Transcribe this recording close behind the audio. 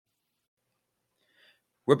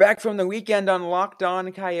We're back from the weekend on Locked On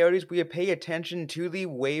Coyotes. We pay attention to the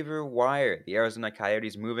waiver wire. The Arizona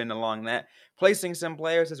Coyotes moving along that, placing some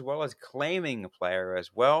players as well as claiming a player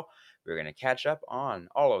as well. We're going to catch up on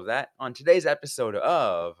all of that on today's episode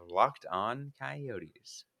of Locked On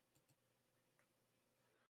Coyotes.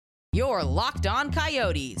 You're Locked On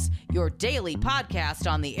Coyotes, your daily podcast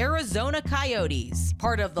on the Arizona Coyotes,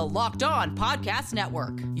 part of the Locked On Podcast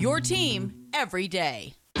Network, your team every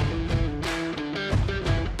day.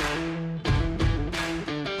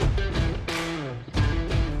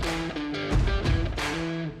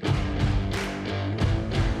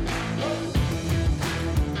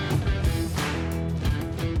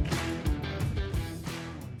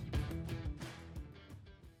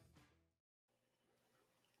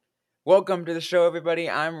 Welcome to the show, everybody.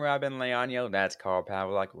 I'm Robin Leonio. That's Carl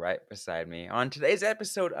Pavlak right beside me. On today's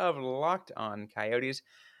episode of Locked On Coyotes,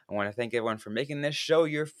 I want to thank everyone for making this show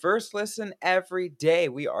your first listen every day.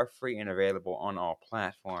 We are free and available on all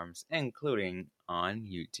platforms, including on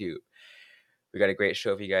YouTube. We got a great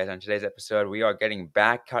show for you guys on today's episode. We are getting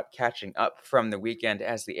back, catching up from the weekend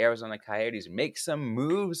as the Arizona Coyotes make some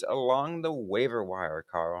moves along the waiver wire,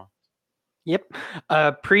 Carl. Yep.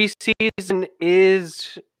 Preseason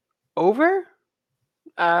is over,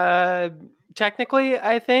 technically,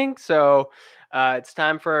 I think. So it's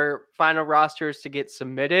time for final rosters to get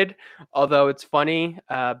submitted. Although it's funny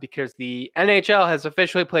because the NHL has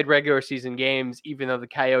officially played regular season games, even though the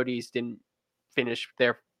Coyotes didn't finish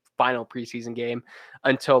their final preseason game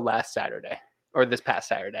until last Saturday, or this past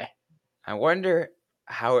Saturday. I wonder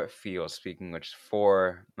how it feels, speaking which,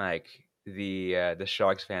 for like the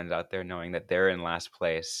Sharks fans out there knowing that they're in last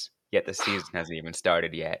place, yet the season hasn't even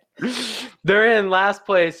started yet. They're in last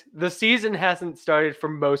place. The season hasn't started for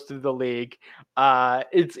most of the league.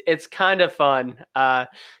 It's kind of fun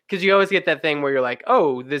because you always get that thing where you're like,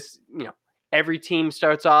 oh, every team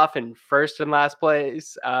starts off in first and last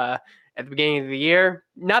place at the beginning of the year.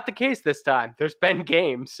 Not the case this time. There's been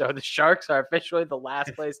games, so the Sharks are officially the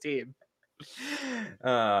last place team.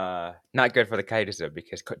 Not good for the Coyotes though,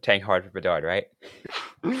 because tank hard for Bedard, right?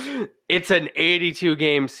 It's an 82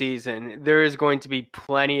 game season. There is going to be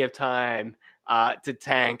plenty of time to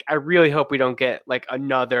tank. I really hope we don't get like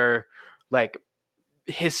another like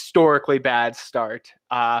historically bad start.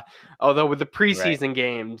 Although with the preseason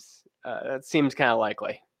games, that seems kind of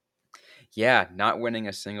likely. Yeah, not winning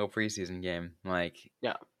a single preseason game,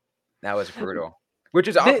 that was brutal. Which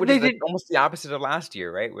is almost the opposite of last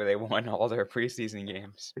year, right? Where they won all their preseason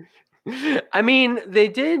games. I mean, they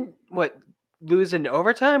did lose in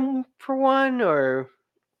overtime for one, or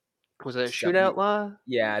was it a shootout law?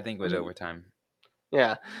 Yeah, I think it was overtime.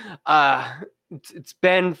 Yeah. It's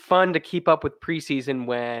been fun to keep up with preseason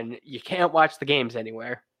when you can't watch the games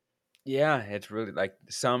anywhere. Yeah, it's really like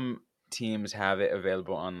some teams have it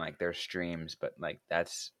available on like their streams, but like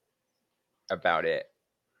that's about it.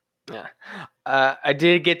 Yeah. I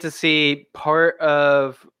did get to see part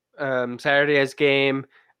of Saturday's game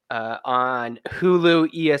on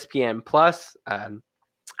Hulu ESPN Plus.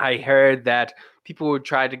 I heard that people would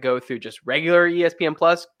try to go through just regular ESPN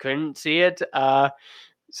Plus, couldn't see it.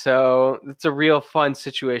 So it's a real fun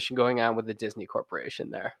situation going on with the Disney Corporation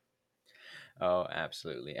there. Oh,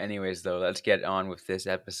 absolutely. Anyways, though, let's get on with this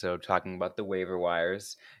episode talking about the waiver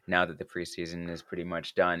wires. Now that the preseason is pretty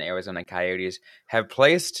much done, Arizona Coyotes have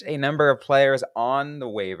placed a number of players on the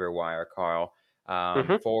waiver wire, Carl.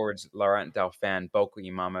 Forwards Laurent Dauphin, Boko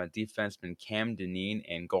Imama, defenseman Cam Dineen,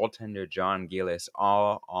 and goaltender John Gillis,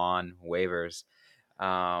 all on waivers.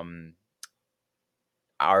 Are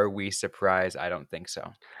we surprised? I don't think so.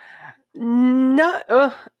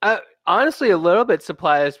 No, honestly, a little bit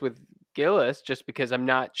surprised with Gillis, just because I'm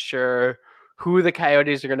not sure who the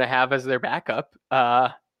Coyotes are going to have as their backup.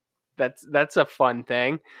 That's a fun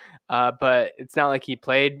thing, but it's not like he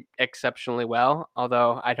played exceptionally well.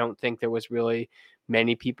 Although I don't think there was really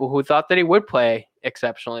many people who thought that he would play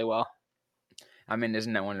exceptionally well. I mean,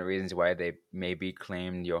 isn't that one of the reasons why they maybe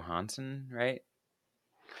claimed Johansson, right?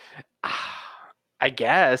 I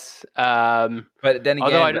guess. But then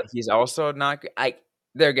again, he's also not.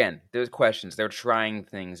 There's questions. They're trying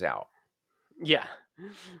things out. Yeah,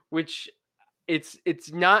 which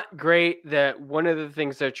it's not great that one of the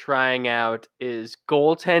things they're trying out is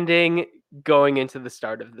goaltending going into the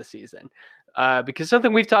start of the season. Because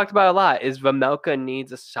something we've talked about a lot is Vejmelka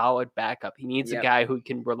needs a solid backup. He needs a guy who he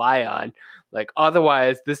can rely on. Like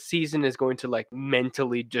otherwise, this season is going to like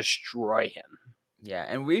mentally destroy him. Yeah,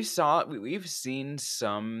 and we've seen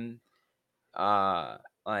some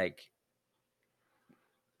like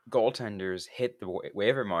goaltenders hit the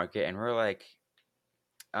waiver market, and we're like,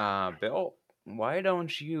 Bill, why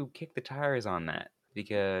don't you kick the tires on that?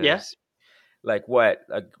 Yeah, because like what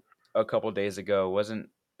a couple days ago wasn't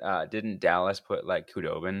didn't Dallas put like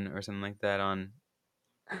Kudobin or something like that on?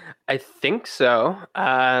 I think so.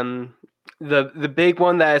 The big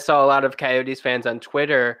one that I saw a lot of Coyotes fans on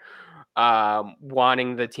Twitter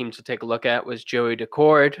wanting the team to take a look at was Joey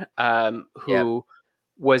Decord, Yep. who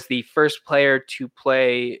was the first player to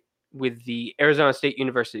play with the Arizona State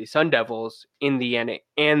University Sun Devils in the and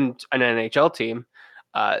an NHL team.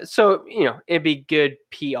 So it'd be good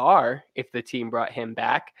PR if the team brought him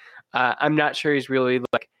back. I'm not sure he's really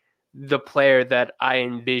like the player that I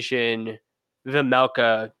envision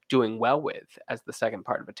Vejmelka doing well with as the second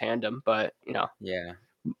part of a tandem, but Yeah.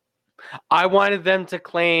 I wanted them to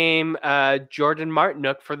claim Jordan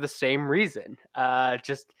Martinook for the same reason.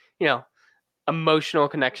 Just emotional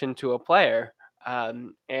connection to a player,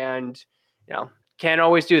 and can't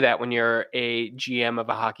always do that when you're a GM of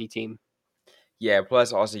a hockey team. Yeah,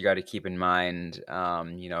 plus also you got to keep in mind,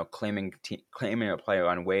 claiming a player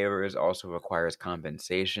on waivers also requires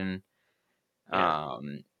compensation. Yeah,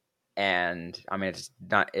 And I mean,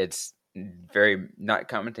 it's very not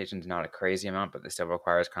compensation is not a crazy amount, but it still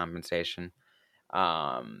requires compensation.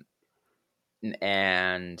 Um,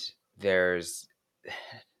 and there's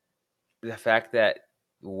the fact that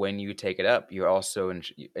when you take it up, you're also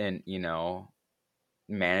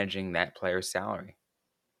managing that player's salary.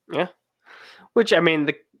 yeah. Which I mean,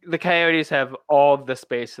 the Coyotes have all the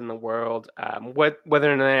space in the world.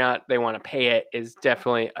 Whether or not they want to pay it is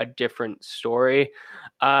definitely a different story.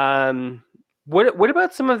 What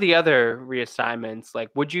about some of the other reassignments? Like,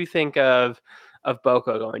 would you think of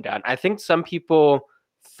Boko going down? I think some people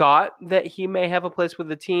thought that he may have a place with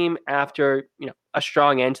the team after a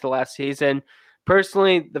strong end to the last season.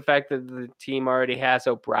 Personally, the fact that the team already has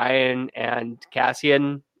O'Brien and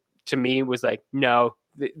Cassian to me was like, no,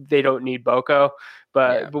 they don't need Boko.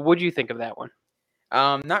 Yeah. But what do you think of that one?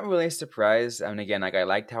 Not really surprised. I mean, again, like I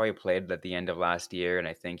liked how he played at the end of last year, and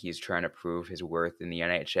I think he's trying to prove his worth in the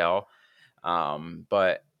NHL.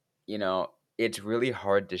 But it's really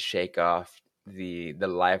hard to shake off the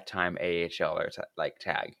lifetime AHL like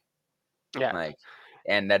tag, Yeah. like,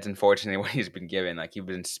 and that's unfortunately what he's been given. Like he's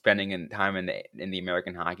been spending time in the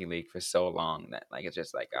American Hockey League for so long that like it's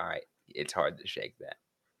just like, all right, it's hard to shake that.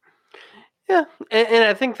 Yeah, and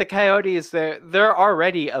I think the Coyotes they're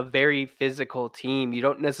already a very physical team. You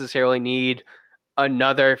don't necessarily need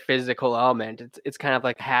another physical element. It's kind of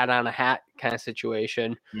like a hat on a hat kind of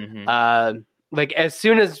situation. Mm-hmm. Like as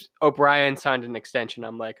soon as O'Brien signed an extension,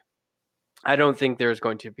 I'm like, I don't think there's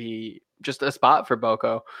going to be just a spot for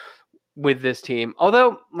Boko with this team.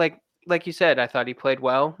 Although, like you said, I thought he played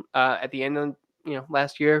well at the end of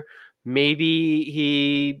last year. Maybe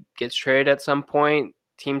he gets traded at some point.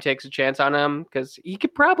 Team takes a chance on him because he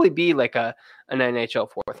could probably be like an NHL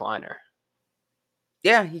fourth liner.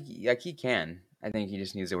 Yeah, he can. I think he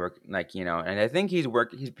just needs to work, and I think he's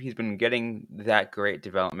been getting that great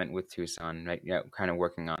development with Tucson, right? Kind of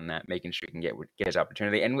working on that, making sure he can get his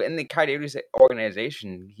opportunity. And in the Coyotes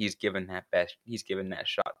organization, he's given that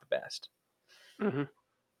shot the best. Mm-hmm.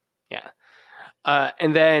 Yeah.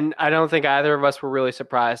 And then I don't think either of us were really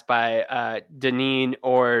surprised by Deneen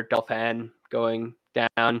or Delphin going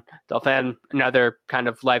down. Delphin, another kind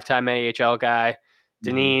of lifetime AHL guy.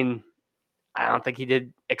 Mm-hmm. Deneen, I don't think he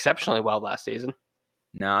did exceptionally well last season.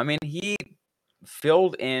 No, I mean he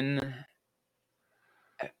filled in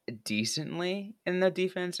decently in the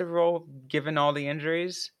defensive role given all the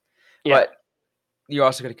injuries, Yeah. but you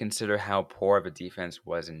also got to consider how poor of a defense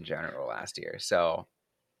was in general last year. So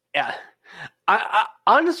yeah, I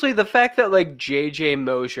honestly, the fact that like JJ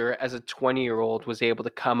Mosier as a 20-year-old was able to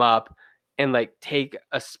come up and like take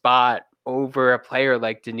a spot over a player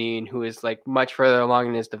like Deneen, who is like much further along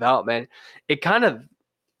in his development, it kind of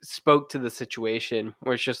spoke to the situation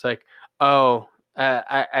where it's just like, oh,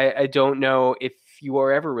 I don't know if you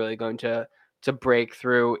are ever really going to break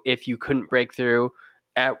through if you couldn't break through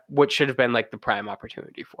at what should have been like the prime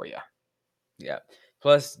opportunity for you. yeah.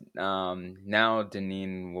 Plus, now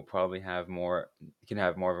Deneen will probably can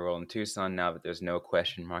have more of a role in Tucson now that there's no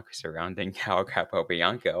question mark surrounding Cal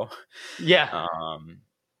Capobianco. Yeah.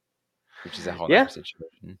 Which is a whole Yeah. other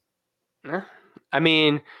situation. I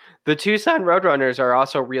mean, the Tucson Roadrunners are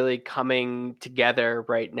also really coming together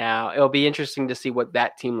right now. It'll be interesting to see what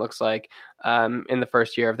that team looks like in the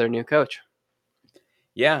first year of their new coach.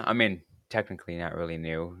 Yeah, I mean, technically not really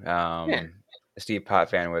new. Yeah. Steve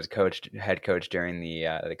Potvin was head coach during the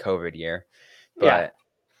COVID year, Yeah.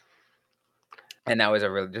 and that was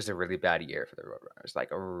just a really bad year for the Roadrunners,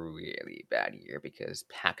 like a really bad year because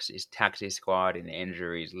taxi squad and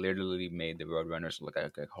injuries literally made the Roadrunners look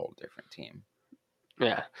like a whole different team.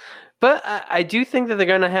 Yeah. But I do think that they're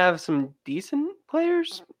going to have some decent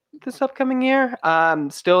players this upcoming year.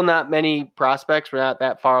 Still not many prospects. We're not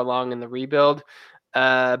that far along in the rebuild.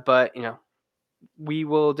 But, we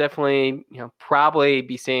will definitely, probably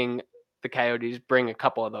be seeing the Coyotes bring a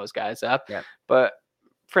couple of those guys up. Yeah. But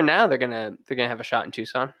for now, they're gonna have a shot in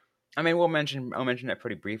Tucson. I mean, I'll mention that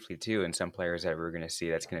pretty briefly too, and some players that we're going to see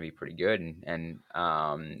that's going to be pretty good, and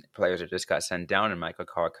players that just got sent down, and Michael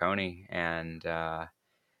Carcone and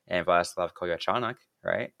Vladislav Kolyachonok,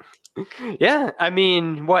 right? Yeah, I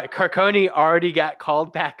mean, Carcone already got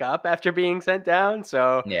called back up after being sent down,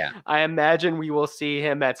 so Yeah, I imagine we will see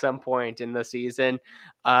him at some point in the season.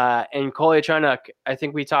 And Kolyachonok, I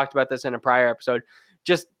think we talked about this in a prior episode,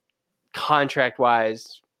 just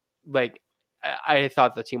contract-wise, like I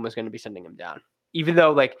thought the team was going to be sending him down, even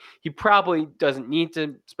though like he probably doesn't need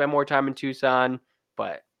to spend more time in Tucson,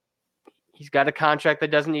 but he's got a contract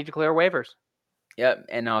that doesn't need to clear waivers. yep,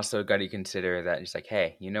 and also got to consider that it's like,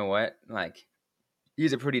 hey, you know what? Like,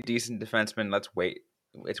 he's a pretty decent defenseman. Let's wait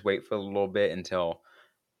for a little bit until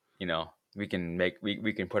we can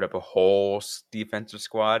we can put up a whole defensive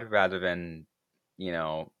squad rather than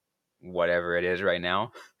whatever it is right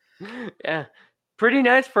now. Yeah. Pretty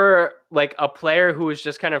nice for like a player who was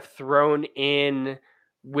just kind of thrown in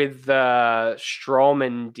with the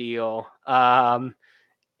Stroman deal.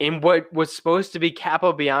 In what was supposed to be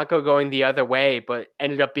Capobianco going the other way, but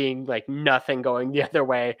ended up being like nothing going the other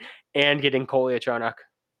way and getting Kolyachonok.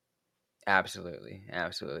 Absolutely.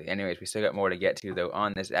 Anyways, we still got more to get to though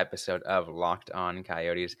on this episode of Locked On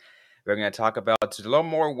Coyotes. We're going to talk about a little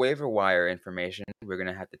more waiver wire information. We're going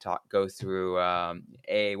to have to go through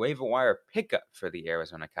a waiver wire pickup for the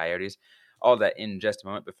Arizona Coyotes. All that in just a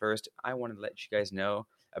moment. But first, I wanted to let you guys know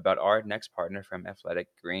about our next partner from Athletic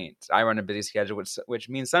Greens. I run a busy schedule, which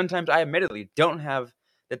means sometimes I admittedly don't have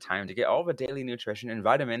the time to get all the daily nutrition and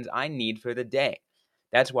vitamins I need for the day.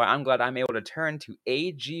 That's why I'm glad I'm able to turn to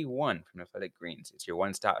AG1 from Athletic Greens. It's your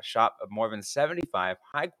one-stop shop of more than 75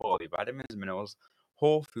 high-quality vitamins, minerals,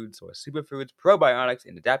 whole food source superfoods, probiotics,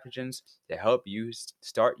 and adaptogens to help you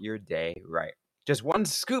start your day right. Just one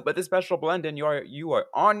scoop of this special blend and you are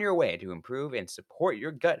on your way to improve and support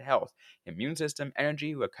your gut health, immune system,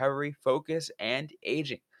 energy, recovery, focus, and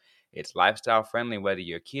aging. It's lifestyle friendly whether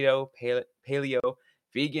you're keto, paleo,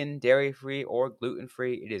 vegan, dairy-free, or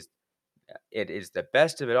gluten-free. It is the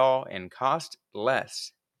best of it all and cost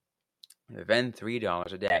less than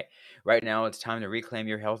 $3 a day. Right now, it's time to reclaim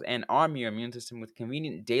your health and arm your immune system with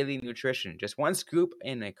convenient daily nutrition. Just one scoop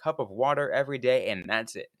in a cup of water every day, and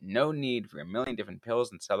that's it. No need for a million different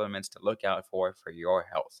pills and supplements to look out for your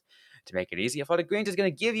health. To make it easy, Athletic Greens is going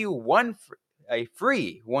to give you a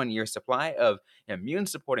free 1-year supply of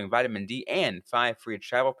immune-supporting vitamin D and 5 free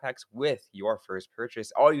travel packs with your first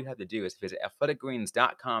purchase. All you have to do is visit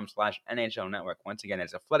athleticgreens.com/NHL Network. Once again,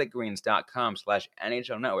 it's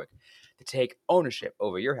athleticgreens.com/NHL Network to take ownership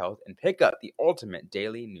over your health and pick up the ultimate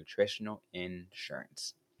daily nutritional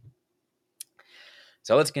insurance.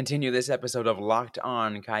 So let's continue this episode of Locked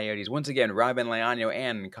On Coyotes. Once again, Robin Leano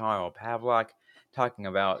and Carl Pavlock talking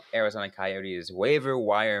about Arizona Coyotes waiver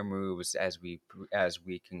wire moves as we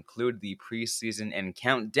conclude the preseason and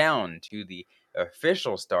count down to the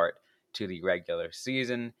official start to the regular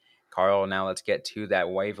season. Carl, now let's get to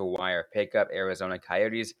that waiver wire pickup. Arizona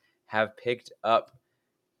Coyotes have picked up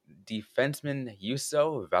defenseman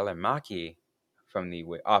Juuso Valimaki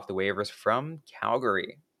off the waivers from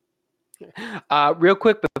Calgary. Real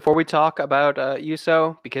quick before we talk about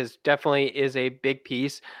Juuso, because definitely is a big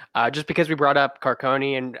piece. Just because we brought up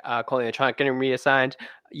Carcone and Kolyachonok getting reassigned,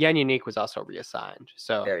 Jan Unique was also reassigned.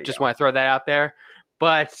 So just want to throw that out there.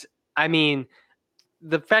 But I mean,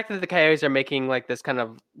 the fact that the Coyotes are making like this kind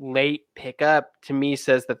of late pickup to me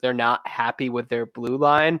says that they're not happy with their blue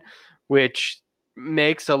line, which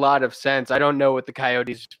makes a lot of sense. I don't know what the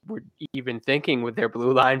Coyotes were even thinking with their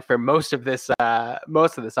blue line for most of this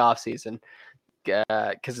offseason,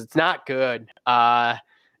 because it's not good,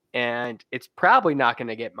 and it's probably not going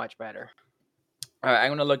to get much better. All right, I'm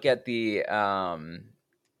going to look at the 10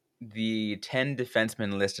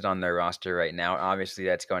 defensemen listed on their roster right now. Obviously,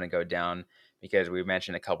 that's going to go down because we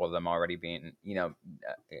mentioned a couple of them already being, a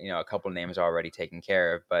couple of names already taken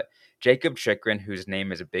care of. But Jacob Chychrun, whose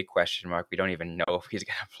name is a big question mark, we don't even know if he's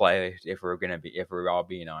going to play. If we're all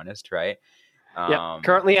being honest, right?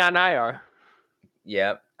 Currently on IR.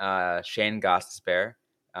 Yep. Shane Gostisbehere,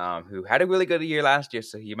 who had a really good year last year,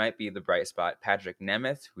 so he might be the bright spot. Patrick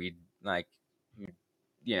Nemeth,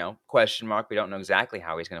 question mark. We don't know exactly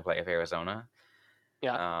how he's going to play for Arizona.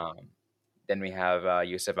 Yeah. Then we have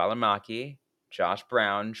Juuso Valimaki, Josh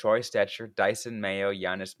Brown, Troy Stecher, Dyson Mayo,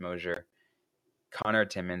 Giannis Mosier. Connor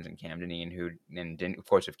Timmins and Cam Dineen, of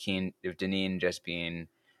course, with Dineen just being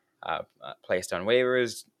placed on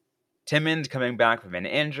waivers, Timmins coming back from an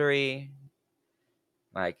injury.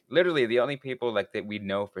 Like, literally, the only people like that we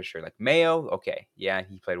know for sure, like Mayo, okay, yeah,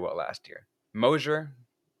 he played well last year. Mosier,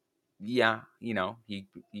 yeah, he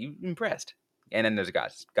impressed. And then there's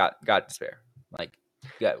God Despair. Like,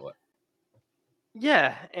 got what?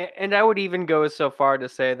 Yeah, and I would even go so far to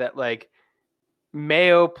say that like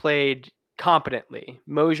Mayo played competently,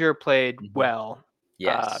 Mosier played well.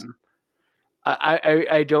 Yes.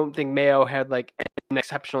 I don't think Mayo had like an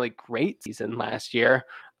exceptionally great season last year.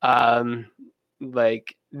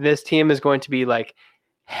 Like this team is going to be like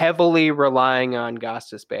heavily relying on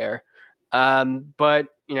Gostisbehere. But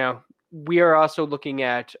we are also looking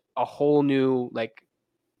at a whole new like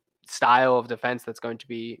style of defense that's going to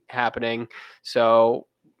be happening. So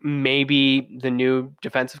maybe the new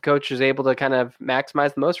defensive coach is able to kind of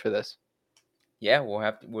maximize the most for this. Yeah, we'll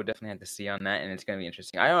definitely have to see on that, and it's going to be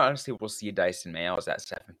interesting. I honestly will see Dyson Mayo as that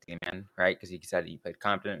 17th man, right? Because he said he played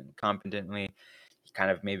competently. He kind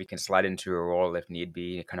of maybe can slide into a role if need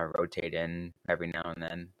be, kind of rotate in every now and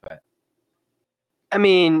then. But I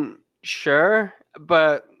mean, sure,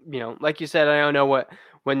 but like you said, I don't know what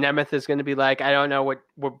Nemeth is going to be like. I don't know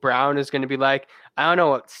what Brown is going to be like. I don't know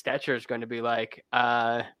what Stetcher is going to be like.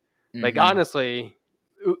 Like honestly,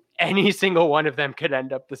 any single one of them could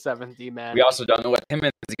end up the 7th man. We also don't know what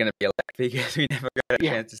Timmins is going to be like because we never got a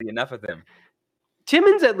chance to see enough of him.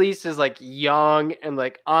 Timmins at least is like young and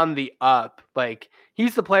like on the up. Like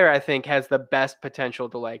he's the player I think has the best potential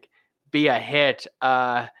to like be a hit.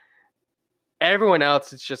 Everyone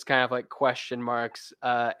else, it's just kind of like question marks.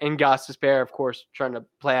 And Gostisbehere, of course, trying to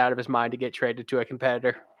play out of his mind to get traded to a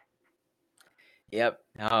competitor. Yep.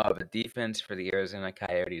 Oh, the defense for the Arizona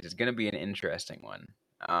Coyotes is going to be an interesting one.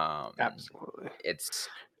 Absolutely.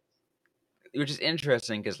 Which is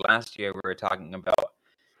interesting because last year we were talking about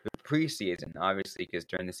the preseason, obviously, because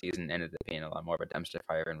during the season ended up being a lot more of a dumpster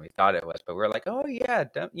fire than we thought it was. But we're like, oh yeah,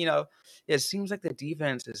 it seems like the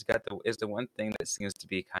defense is the one thing that seems to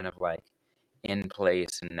be kind of like in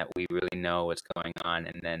place and that we really know what's going on,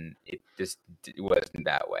 and then it just wasn't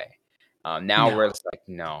that way. Now we're just like,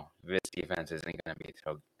 no, this defense isn't going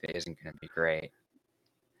to be great.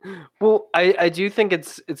 Well, I do think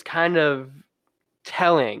it's kind of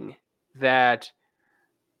telling that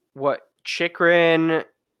what Chychrun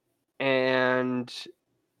and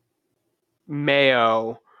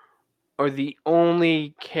Mayo are the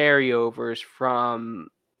only carryovers from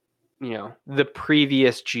the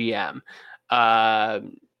previous GM.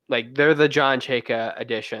 Like they're the John Chayka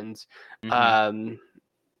additions.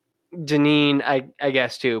 Dineen, I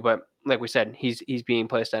guess too, but like we said, he's being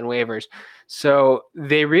placed on waivers. So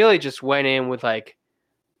they really just went in with like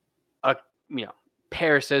a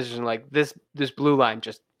pair of scissors and like this blue line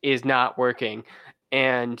just is not working.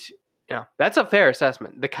 And that's a fair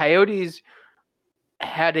assessment. The Coyotes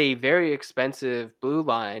had a very expensive blue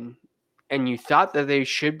line and you thought that they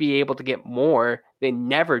should be able to get more. They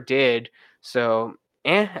never did. So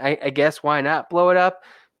I guess why not blow it up?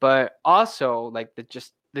 But also like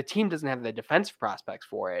the team doesn't have the defensive prospects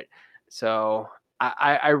for it. So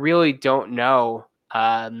I really don't know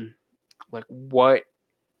like what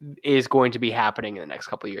is going to be happening in the next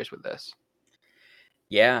couple of years with this.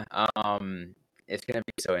 Yeah, it's going to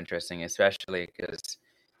be so interesting, especially because,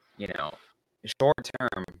 short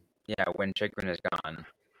term, when Chychrun is gone,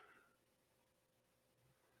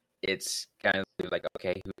 it's kind of like,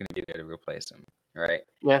 okay, who's going to be there to replace him, right?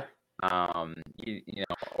 Yeah.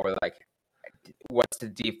 Or like, what's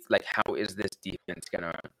how is this defense going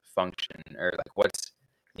to function? Or like, what's,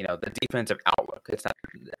 the defensive outlook? That's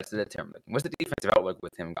the term. What's the defensive outlook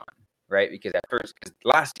with him gone, right? Because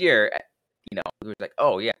last year, it was like,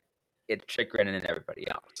 oh yeah, it's Chychrun and everybody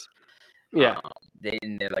else. Yeah.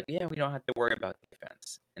 They're like, yeah, we don't have to worry about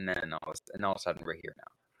defense. And then all of a sudden we're here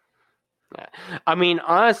now. Yeah. I mean,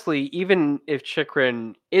 honestly, even if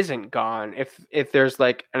Chychrun isn't gone, if there's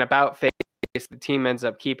like an about face, the team ends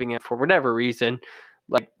up keeping it for whatever reason,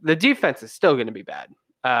 like the defense is still going to be bad.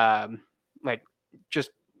 Like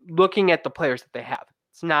just looking at the players that they have,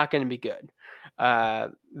 it's not going to be good.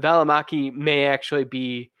 Valimaki may actually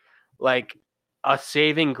be like a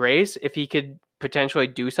saving grace if he could potentially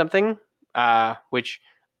do something, which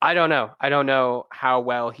I don't know. I don't know how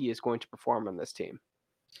well he is going to perform on this team.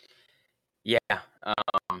 Yeah.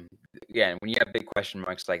 And when you have big question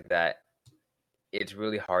marks like that, it's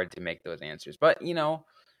really hard to make those answers. But,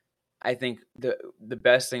 I think the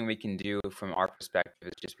best thing we can do from our perspective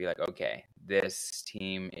is just be like, okay, this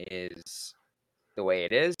team is the way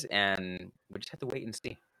it is, and we just have to wait and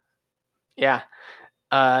see. Yeah.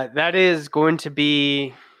 That is going to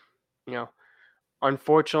be,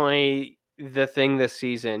 unfortunately, the thing this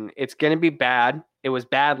season. It's going to be bad. It was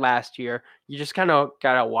bad last year. You just kind of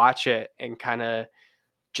got to watch it and kind of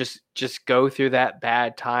just go through that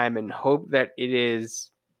bad time and hope that it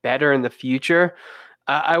is better in the future.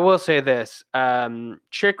 I will say this.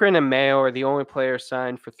 Chychrun and Mayo are the only players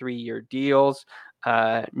signed for 3-year deals.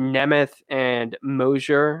 Nemeth and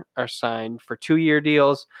Mosier are signed for 2-year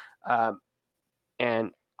deals.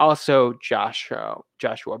 And also Joshua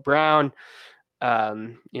Brown.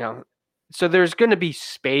 So there's going to be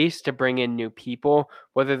space to bring in new people,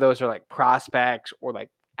 whether those are like prospects or like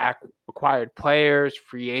acquired players,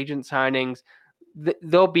 free agent signings.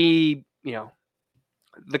 They'll be,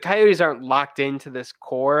 the Coyotes aren't locked into this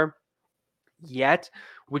core yet,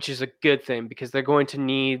 which is a good thing because they're going to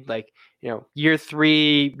need year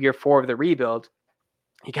 3, year 4 of the rebuild.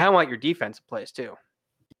 You kind of want your defensive plays too.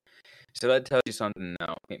 So that tells you something,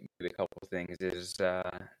 though. Maybe a couple of things is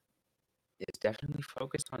it's definitely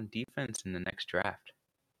focused on defense in the next draft.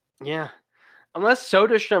 Yeah. Unless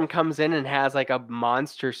Soderstrom comes in and has like a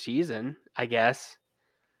monster season, I guess,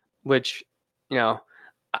 which,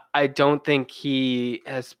 I don't think he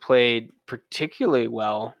has played particularly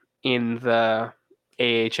well in the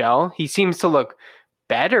AHL. He seems to look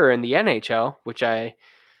better in the NHL, which I,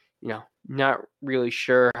 not really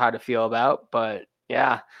sure how to feel about, but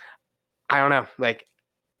yeah, I don't know, like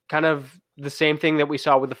kind of the same thing that we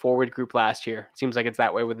saw with the forward group last year. It seems like it's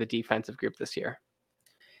that way with the defensive group this year.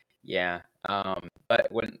 Yeah, but a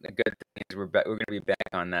good thing is we're going to be back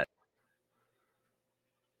on that.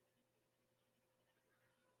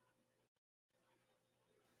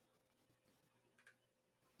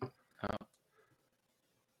 Oh.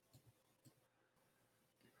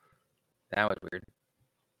 That was weird.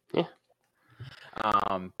 Yeah.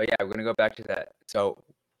 But yeah, we're going to go back to that. So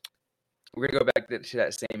we're going to go back to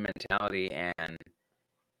that same mentality and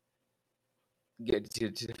get to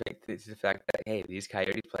the fact that, hey, these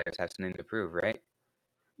Coyotes players have something to prove, right?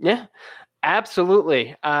 Yeah,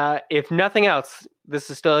 absolutely. If nothing else, this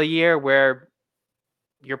is still a year where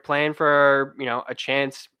you're playing for, a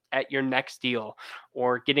chance at your next deal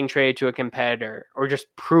or getting traded to a competitor or just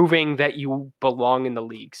proving that you belong in the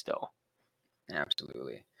league still.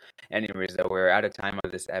 Absolutely. Anyways, though, we're out of time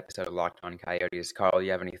on this episode of Locked On Coyotes. Carl,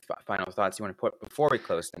 you have any final thoughts you want to put before we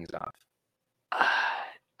close things off?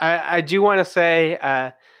 I do want to say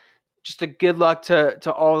just a good luck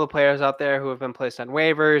to all the players out there who have been placed on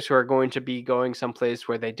waivers, who are going to be going someplace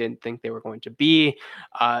where they didn't think they were going to be.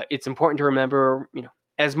 It's important to remember,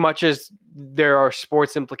 as much as there are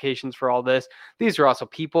sports implications for all this, these are also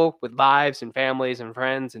people with lives and families and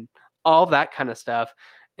friends and all that kind of stuff.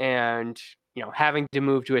 And, having to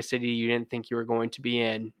move to a city you didn't think you were going to be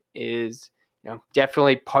in is,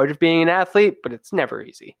 definitely part of being an athlete, but it's never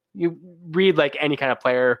easy. You read like any kind of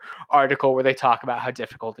player article where they talk about how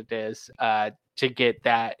difficult it is to get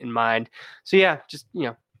that in mind. So yeah, just,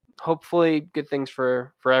 hopefully good things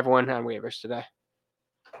for everyone on waivers today.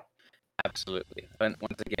 Absolutely. But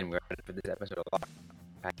once again, we're ready for this episode of Locked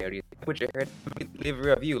On Coyotes. What you heard, leave a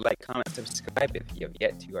review, like, comment, subscribe if you have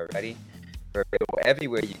yet to already. We're available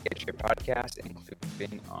everywhere you get your podcast,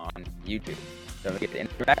 including on YouTube. Don't forget to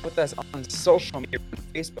interact with us on social media, on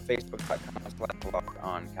Facebook,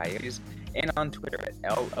 facebook.com/LockedOnCoyotes, and on Twitter at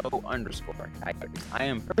 @LO_Coyotes. I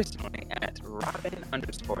am personally at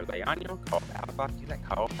Robin_Leonio, Carl Pavlock, he's at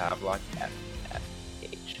Carl Pavlock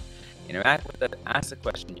FFH. Interact with us, ask a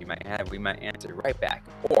question you might have, we might answer right back,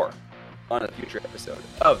 or on a future episode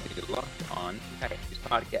of the Locked On Coyotes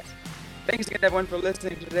podcast. Thanks again, everyone, for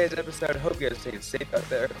listening to today's episode. Hope you guys are staying safe out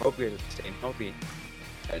there. Hope you guys are staying healthy.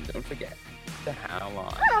 And don't forget to howl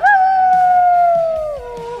on.